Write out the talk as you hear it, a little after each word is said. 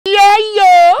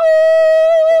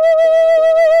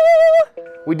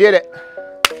We did it.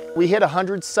 We hit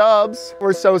 100 subs.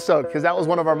 We're so stoked because that was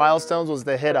one of our milestones, was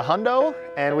to hit a hundo,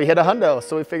 and we hit a hundo.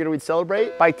 So we figured we'd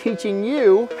celebrate by teaching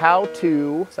you how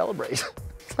to celebrate.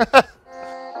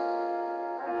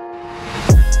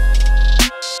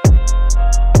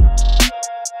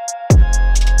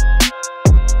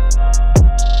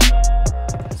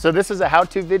 So this is a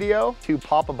how-to video to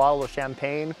pop a bottle of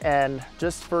champagne, and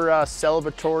just for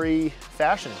celebratory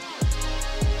fashion.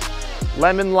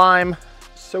 Lemon lime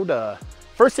soda.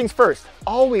 First things first,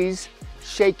 always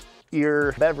shake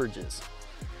your beverages.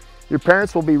 Your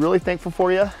parents will be really thankful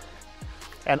for you,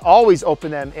 and always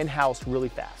open them in-house really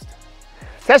fast.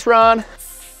 Test run.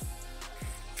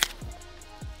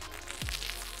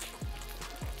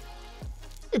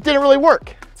 It didn't really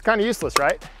work. It's kind of useless,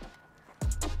 right?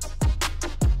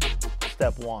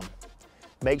 Step one,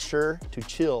 make sure to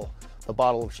chill the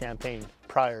bottle of champagne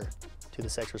prior to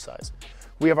this exercise.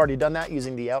 We have already done that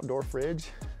using the outdoor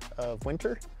fridge of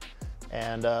winter,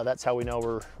 and that's how we know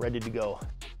we're ready to go.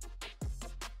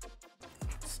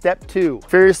 Step two,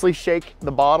 furiously shake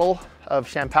the bottle of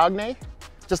Champagne,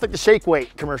 just like the shake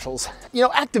weight commercials. You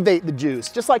know, activate the juice,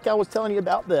 just like I was telling you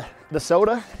about the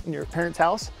soda in your parents'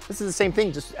 house. This is the same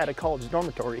thing, just at a college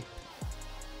dormitory.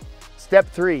 Step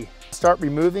three, start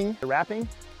removing the wrapping,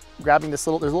 grabbing this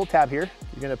there's a little tab here.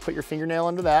 You're gonna put your fingernail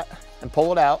under that and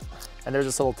pull it out, and there's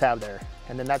this little tab there.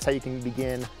 And then that's how you can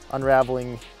begin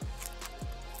unraveling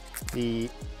the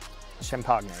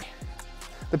Champagne.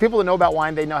 The people that know about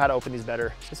wine, they know how to open these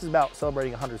better. This is about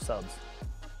celebrating 100 subs.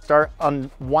 Start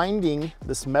unwinding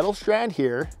this metal strand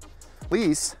here,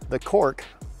 release the cork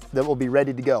that will be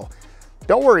ready to go.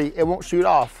 Don't worry, it won't shoot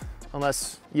off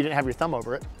unless you didn't have your thumb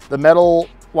over it. The metal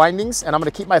windings, and I'm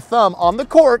gonna keep my thumb on the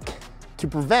cork to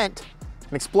prevent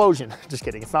an explosion. Just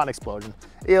kidding, it's not an explosion.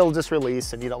 It'll just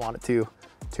release, and you don't want it too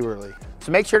early.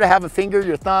 So make sure to have a finger,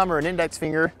 your thumb or an index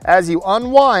finger, as you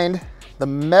unwind the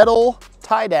metal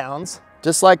tie downs,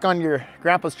 just like on your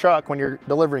grandpa's truck when you're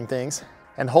delivering things,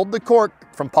 and hold the cork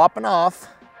from popping off.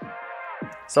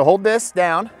 So hold this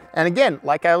down, and again,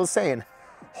 like I was saying,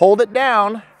 hold it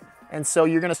down, and so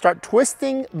you're gonna start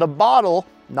twisting the bottle,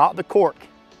 not the cork.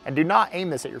 And do not aim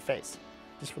this at your face,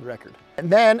 just for the record. And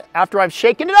then after I've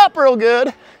shaken it up real good,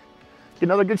 get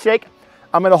another good shake,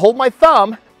 I'm gonna hold my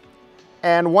thumb,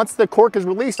 and once the cork is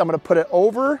released, I'm gonna put it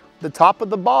over the top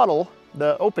of the bottle,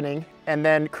 the opening, and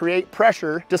then create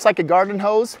pressure, just like a garden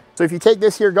hose. So if you take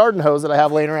this here garden hose that I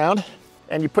have laying around,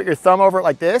 and you put your thumb over it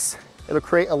like this, it'll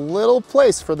create a little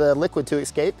place for the liquid to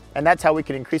escape, and that's how we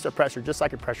can increase our pressure, just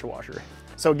like a pressure washer.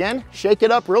 So again, shake it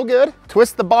up real good,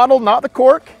 twist the bottle, not the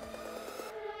cork.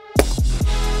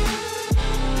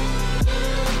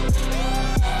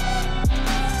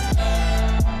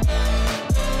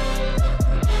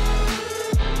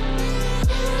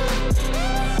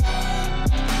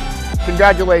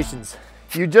 Congratulations,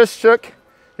 you just shook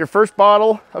your first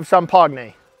bottle of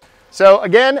Champagne. So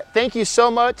again, thank you so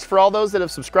much for all those that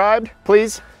have subscribed.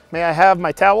 Please, may I have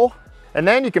my towel? And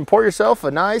then you can pour yourself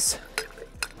a nice,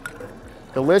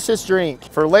 delicious drink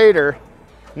for later,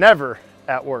 never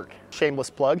at work. Shameless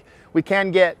plug. We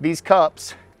can get these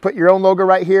cups. Put your own logo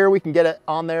right here. We can get it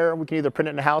on there. We can either print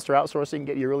it in the house or outsource it and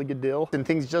get you a really good deal. And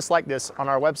things just like this on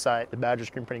our website at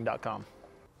badgerscreenprinting.com.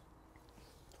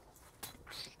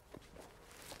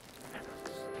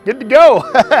 Good to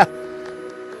go.